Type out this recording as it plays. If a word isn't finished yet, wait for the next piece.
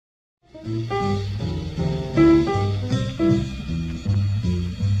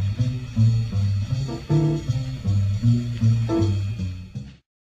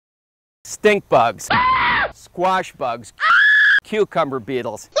Stink bugs, squash bugs, cucumber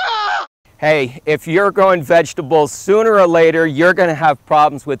beetles. Hey, if you're growing vegetables, sooner or later you're going to have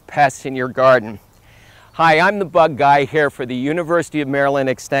problems with pests in your garden. Hi, I'm the bug guy here for the University of Maryland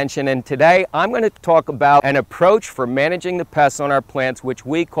Extension, and today I'm going to talk about an approach for managing the pests on our plants which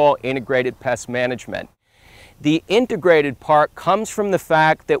we call Integrated Pest Management. The integrated part comes from the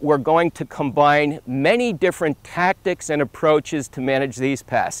fact that we're going to combine many different tactics and approaches to manage these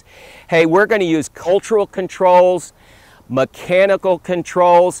pests. Hey, we're going to use cultural controls, mechanical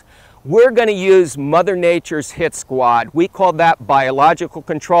controls. We're going to use Mother Nature's hit squad. We call that biological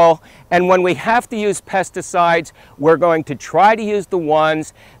control. And when we have to use pesticides, we're going to try to use the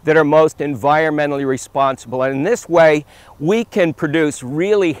ones that are most environmentally responsible. And in this way, we can produce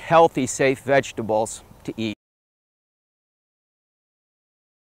really healthy, safe vegetables to eat.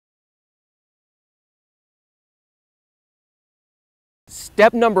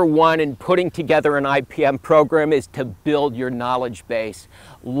 Step number one in putting together an IPM program is to build your knowledge base.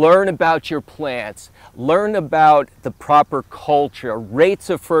 Learn about your plants, learn about the proper culture, rates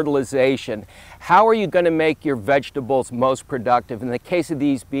of fertilization. How are you going to make your vegetables most productive? In the case of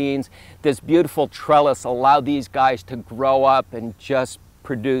these beans, this beautiful trellis allow these guys to grow up and just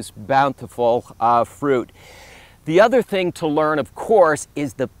produce bountiful fruit. The other thing to learn, of course,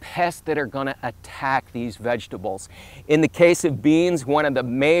 is the pests that are going to attack these vegetables. In the case of beans, one of the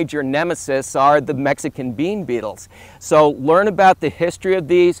major nemesis are the Mexican bean beetles. So learn about the history of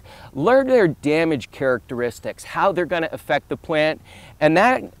these, learn their damage characteristics, how they're going to affect the plant, and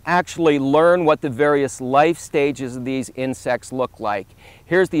that actually learn what the various life stages of these insects look like.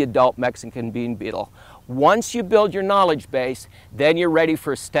 Here's the adult Mexican bean beetle. Once you build your knowledge base, then you're ready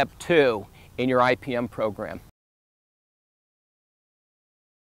for step two in your IPM program.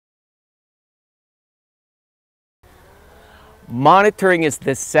 Monitoring is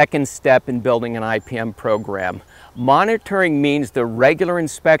the second step in building an IPM program. Monitoring means the regular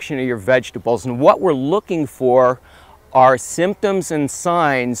inspection of your vegetables, and what we're looking for are symptoms and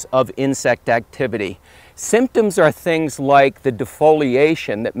signs of insect activity. Symptoms are things like the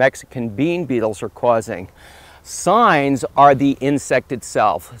defoliation that Mexican bean beetles are causing. Signs are the insect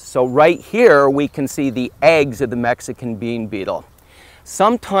itself. So right here we can see the eggs of the Mexican bean beetle.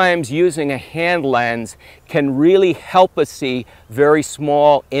 Sometimes using a hand lens can really help us see very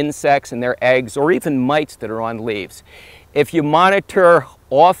small insects and their eggs, or even mites that are on leaves. If you monitor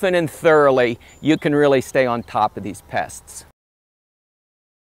often and thoroughly, you can really stay on top of these pests.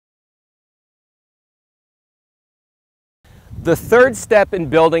 The third step in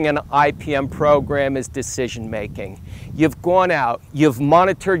building an IPM program is decision making. You've gone out, you've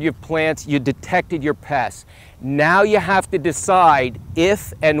monitored your plants, you detected your pests. Now you have to decide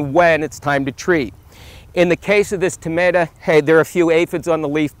if and when it's time to treat. In the case of this tomato, hey, there are a few aphids on the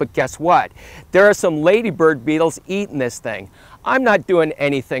leaf, but guess what? There are some ladybird beetles eating this thing. I'm not doing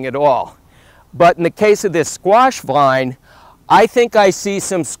anything at all. But in the case of this squash vine, I think I see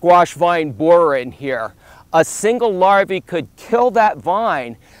some squash vine borer in here. A single larvae could kill that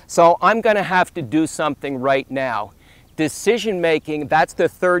vine, so I'm going to have to do something right now. Decision making, that's the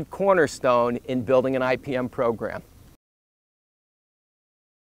third cornerstone in building an IPM program.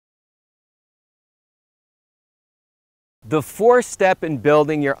 The fourth step in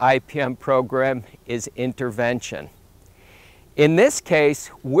building your IPM program is intervention. In this case,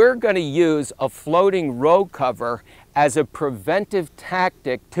 we're going to use a floating row cover as a preventive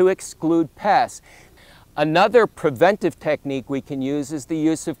tactic to exclude pests. Another preventive technique we can use is the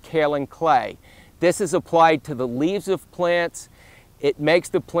use of kaolin clay. This is applied to the leaves of plants. It makes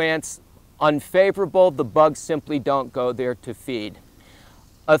the plants unfavorable. The bugs simply don't go there to feed.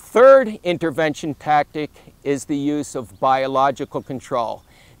 A third intervention tactic is the use of biological control.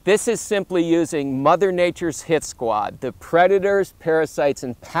 This is simply using Mother Nature's hit squad, the predators, parasites,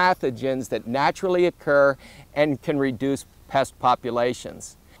 and pathogens that naturally occur and can reduce pest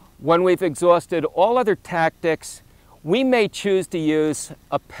populations. When we've exhausted all other tactics, we may choose to use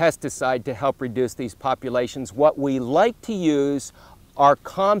a pesticide to help reduce these populations. What we like to use are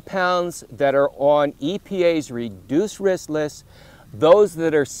compounds that are on EPA's reduced risk list, those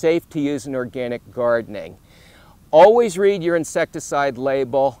that are safe to use in organic gardening. Always read your insecticide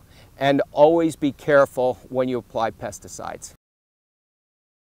label and always be careful when you apply pesticides.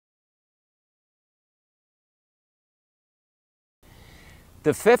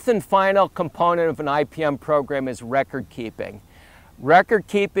 The fifth and final component of an IPM program is record keeping. Record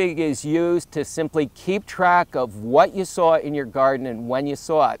keeping is used to simply keep track of what you saw in your garden and when you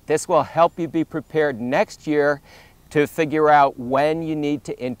saw it. This will help you be prepared next year to figure out when you need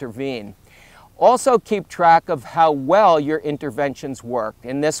to intervene. Also keep track of how well your interventions work.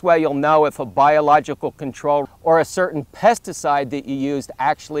 In this way you'll know if a biological control or a certain pesticide that you used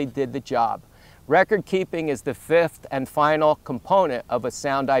actually did the job. Record keeping is the fifth and final component of a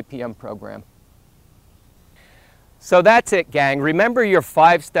sound IPM program. So that's it, gang. Remember your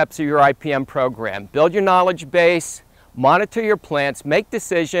 5 steps of your IPM program. Build your knowledge base, monitor your plants, make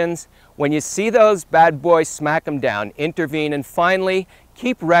decisions. When you see those bad boys, smack them down, intervene, and finally,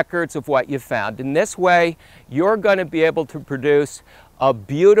 keep records of what you found. In this way, you're going to be able to produce a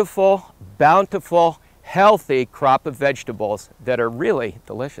beautiful, bountiful, healthy crop of vegetables that are really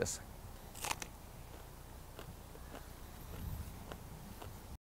delicious.